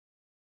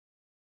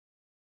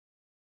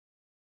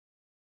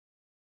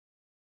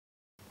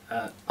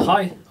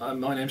Hi,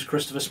 my name's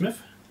Christopher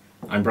Smith.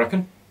 I'm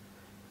Bracken.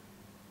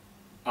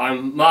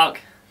 I'm Mark.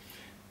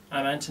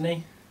 I'm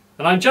Anthony.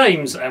 And I'm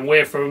James, and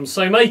we're from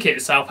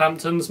SoMakeIt,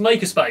 Southampton's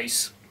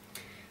Makerspace.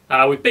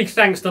 With big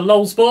thanks to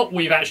Lulzbot,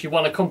 we've actually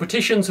won a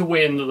competition to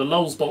win the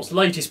Lulzbot's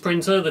latest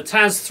printer, the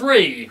TAZ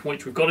 3,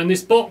 which we've got in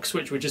this box,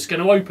 which we're just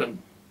going to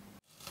open.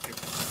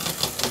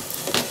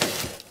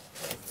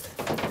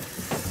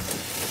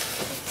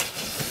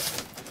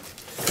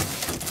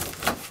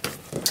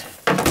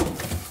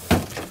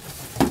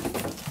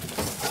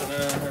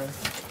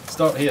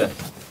 Start here.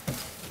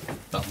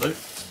 That'll do.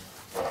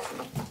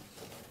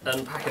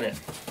 Unpacking it.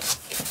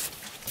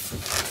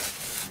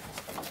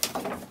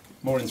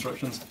 More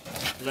instructions.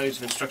 Loads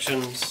of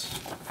instructions.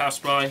 Power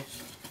supply.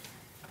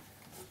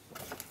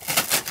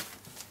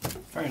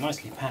 Very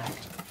nicely packed.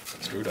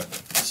 Screwed up.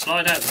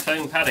 Slide out the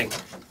foam padding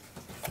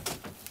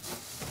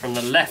from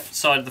the left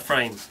side of the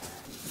frame.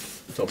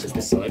 Top is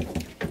this side.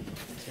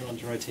 You want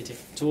to rotate it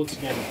towards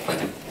me.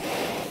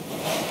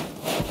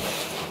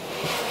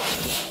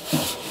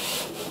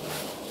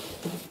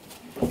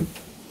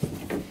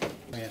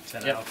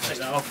 Take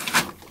that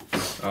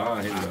off.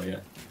 Ah, here we go, yeah.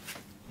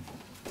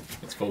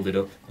 It's folded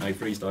up, now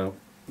freestyle.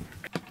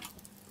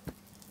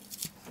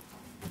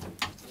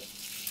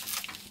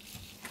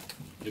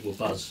 It will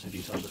buzz if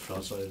you touch the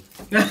front side.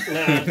 No,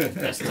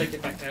 let's take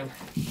it back down.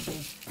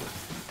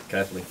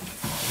 Carefully.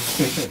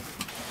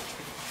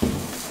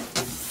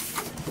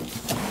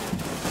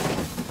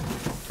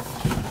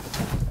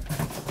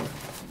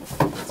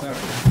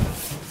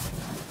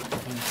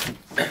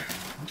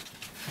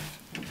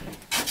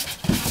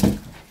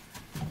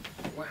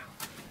 Wow.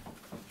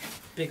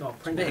 Big old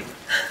print. Big.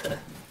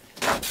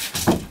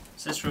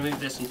 So let's remove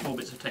this and 4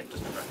 bits of tape,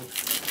 doesn't it, Bracken?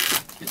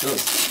 It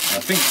does. I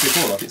think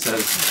before that it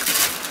says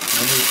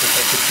remove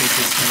protected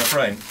pieces from the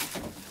frame.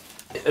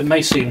 It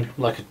may seem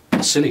like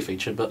a silly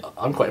feature, but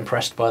I'm quite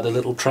impressed by the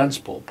little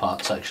transport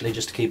parts actually,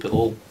 just to keep it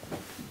all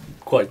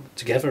quite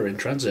together in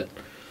transit.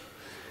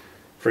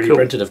 3D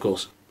printed, of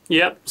course.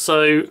 Yep,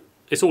 so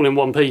it's all in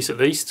one piece at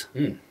least.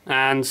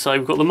 And so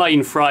we've got the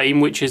main frame,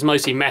 which is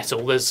mostly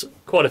metal. There's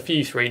quite a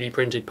few 3D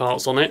printed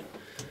parts on it.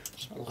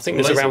 I think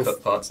there's laser around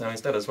cut parts now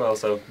instead as well,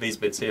 so these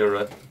bits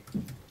here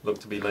look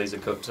to be laser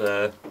cut.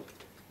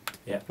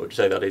 Yeah, what would you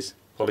say that is?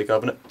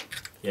 Polycarbonate?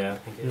 Yeah, I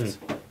think it is.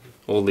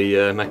 All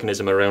the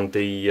mechanism around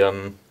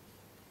the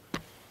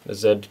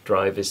Z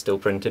drive is still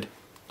printed.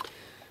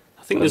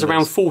 I think there's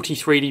around 40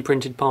 3D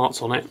printed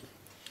parts on it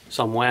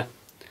somewhere.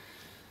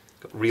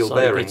 Got real So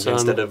bearings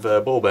it's, instead of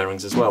ball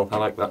bearings as well. I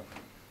like that.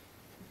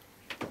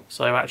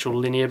 So actual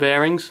linear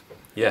bearings.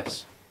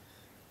 Yes.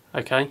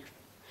 Okay.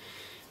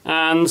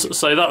 And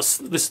so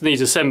this needs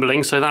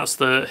assembling, so that's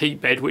the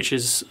heat bed, which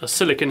is a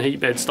silicon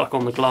heat bed stuck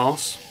on the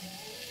glass.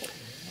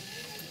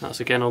 That's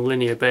again on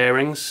linear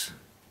bearings.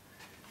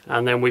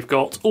 And then we've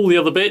got all the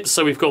other bits,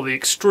 so we've got the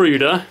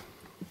extruder.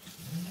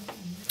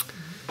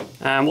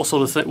 And what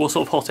sort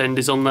of hot end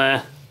is on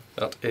there?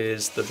 That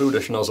is the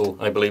Buddha nozzle,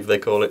 I believe they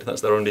call it.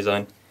 That's their own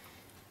design.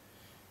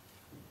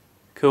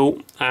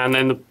 Cool. And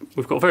then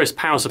we've got various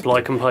power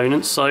supply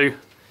components, so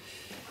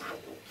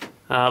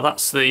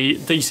that's the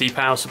DC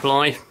power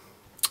supply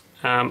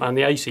and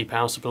the AC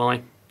power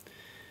supply.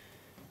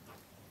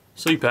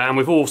 Super, and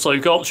we've also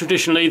got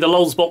traditionally the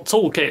Lulzbot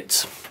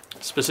toolkit,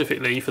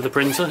 specifically for the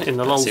printer in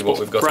the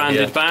Lulzbot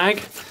branded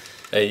bag.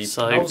 A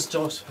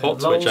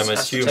pot, which I'm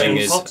assuming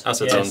is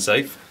acetone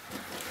safe.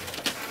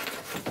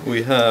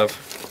 We have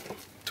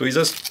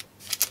tweezers,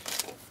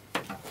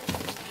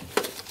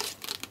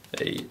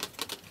 a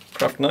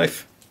craft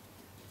knife,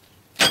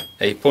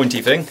 a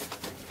pointy thing,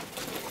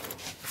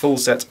 full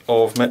set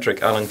of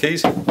metric Allen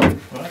keys,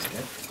 That's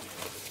good.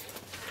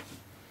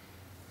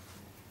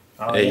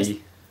 a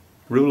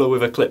ruler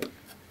with a clip.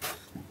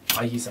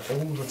 I use that all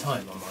the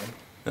time on mine.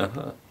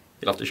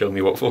 You'll have to show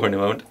me what for in a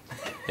moment.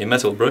 A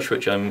metal brush,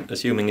 which I'm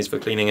assuming is for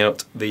cleaning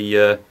out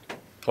the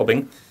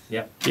hobbing.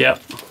 Yep.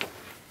 Yep.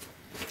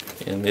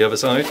 In the other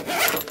side,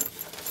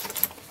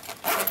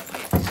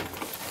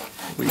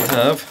 we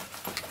have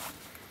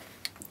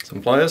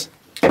some pliers,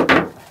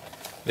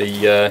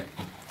 the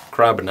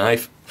crab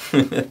knife,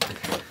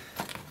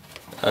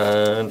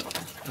 and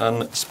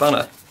a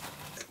spanner.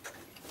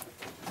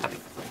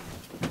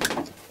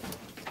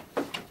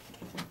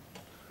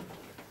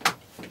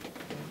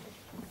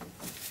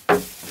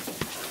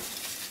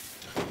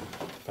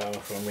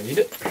 Powerful when we need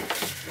it.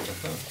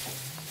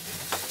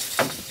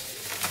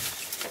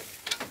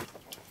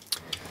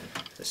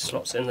 It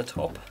slots in the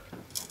top.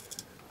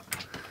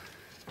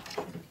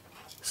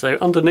 So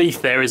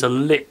underneath there is a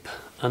lip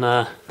and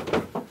a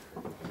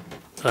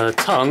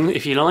tongue,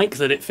 if you like,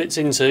 that it fits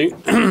into.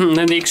 And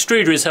then the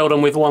extruder is held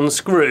on with one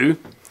screw,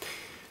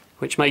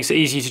 which makes it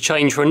easy to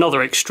change for another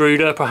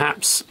extruder,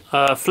 perhaps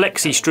a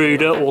flex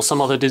extruder or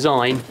some other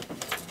design.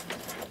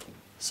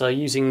 So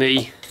using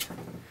the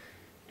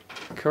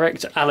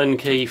correct Allen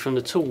key from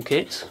the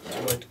toolkit,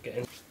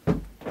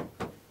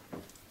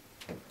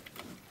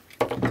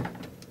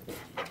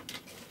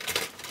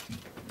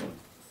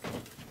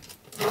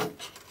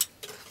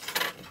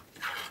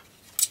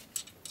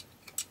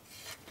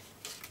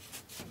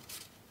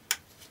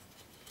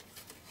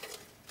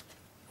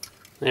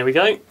 There we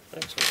go.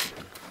 Excellent.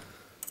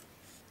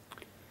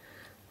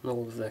 And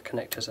all of the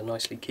connectors are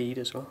nicely keyed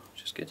as well,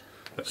 which is good.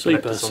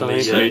 Super. Connectors So on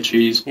the,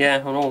 cheese.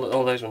 Yeah, on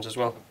all those ones as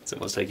well.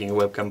 someone's taking a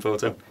webcam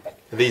photo.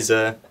 Are these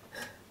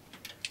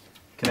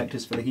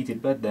connectors for the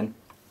heated bed then?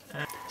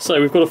 So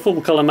we've got a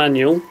full colour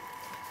manual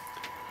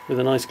with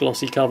a nice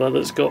glossy cover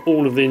that's got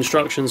all of the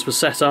instructions for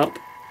setup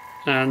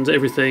and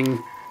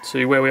everything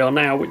to where we are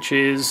now, which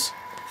is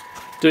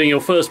doing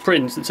your first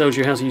print that tells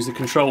you how to use the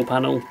control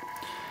panel.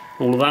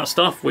 All of that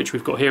stuff, which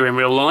we've got here in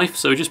real life.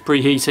 So we're just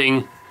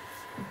preheating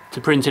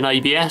to print in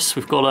ABS.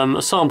 We've got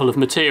a sample of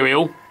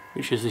material,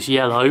 which is this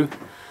yellow.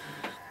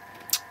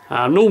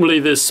 Normally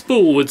the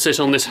spool would sit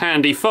on this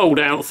handy fold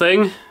out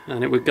thing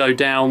and it would go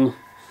down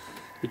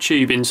the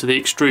tube into the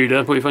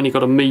extruder, but we've only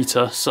got a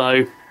meter,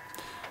 so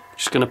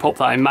just going to pop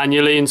that in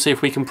manually and see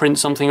if we can print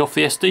something off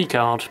the SD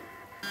card.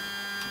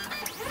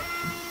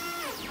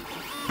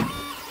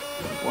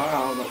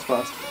 Wow, that's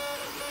fast.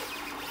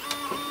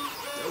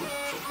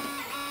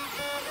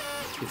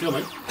 You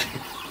filming?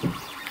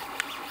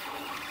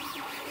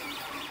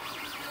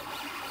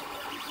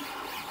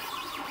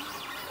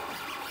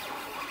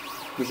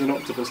 There's an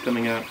octopus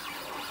coming out.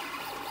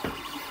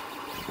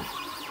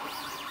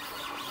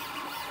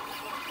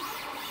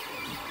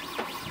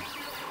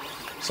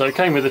 So it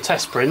came with a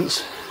test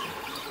print,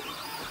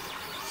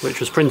 which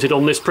was printed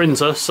on this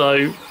printer,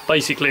 so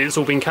basically it's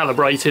all been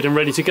calibrated and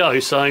ready to go.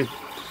 So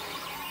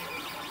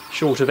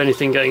short of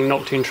anything getting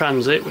knocked in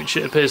transit, which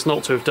it appears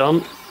not to have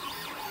done,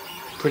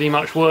 pretty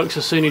much works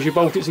as soon as you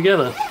bolt it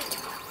together.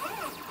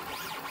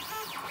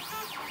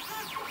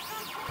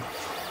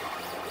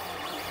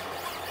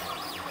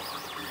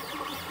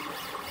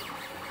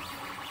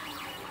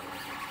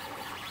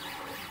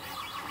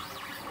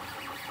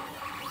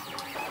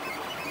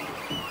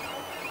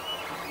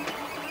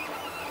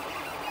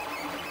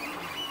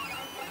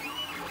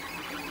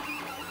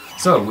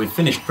 So we've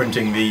finished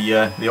printing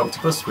the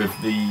Octopus with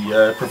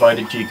the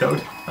provided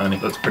G-code, and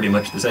it looks pretty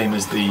much the same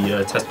as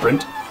the test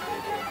print.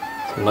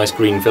 It's a nice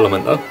green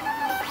filament though.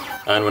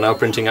 And we're now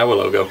printing our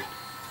logo,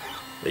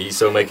 the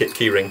SoMakeIt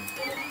keyring,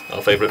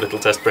 our favourite little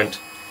test print.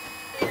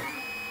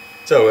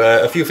 So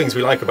a few things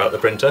we like about the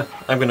printer.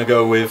 I'm going to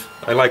go with,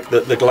 I like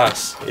that the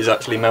glass is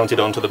actually mounted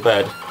onto the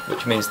bed,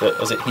 which means that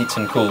as it heats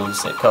and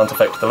cools it can't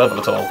affect the level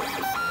at all.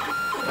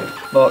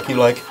 Mark, you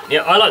like?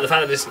 Yeah, I like the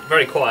fact that it's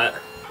very quiet,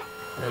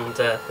 and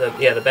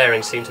the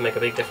bearings seem to make a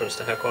big difference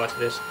to how quiet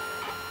it is.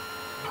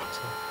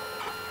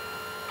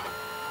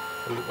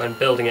 And when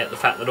building it, the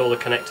fact that all the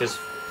connectors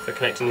for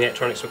connecting the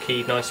electronics were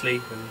keyed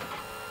nicely.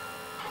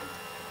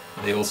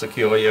 And they all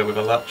secure here with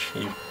a latch.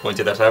 You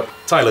pointed that out.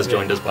 Tyler's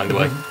joined us, by the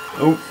way.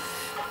 Oh.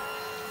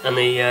 And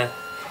the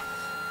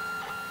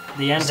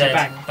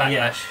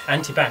anti-backlash.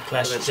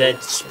 Anti-backlash. Z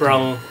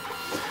sprung.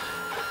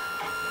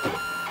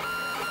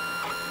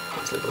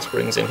 There's little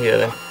springs in here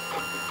then.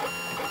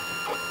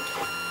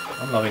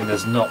 I'm loving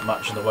there's not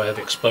much in the way of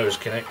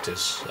exposed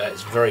connectors.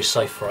 It's very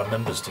safe for our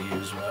members to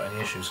use without any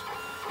issues.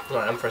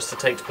 Right, and for us to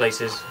take to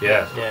places.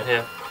 Yeah.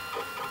 Yeah.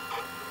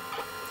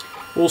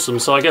 Awesome,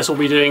 so I guess we'll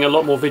be doing a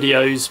lot more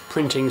videos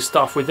printing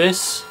stuff with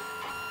this,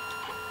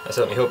 I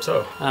certainly hope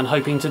so. and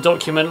hoping to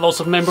document lots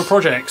of member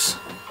projects.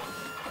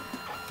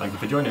 Thank you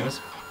for joining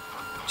us.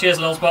 Cheers,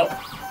 Lulzbot.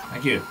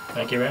 Thank you.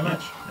 Thank you very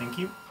much. Thank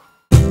you.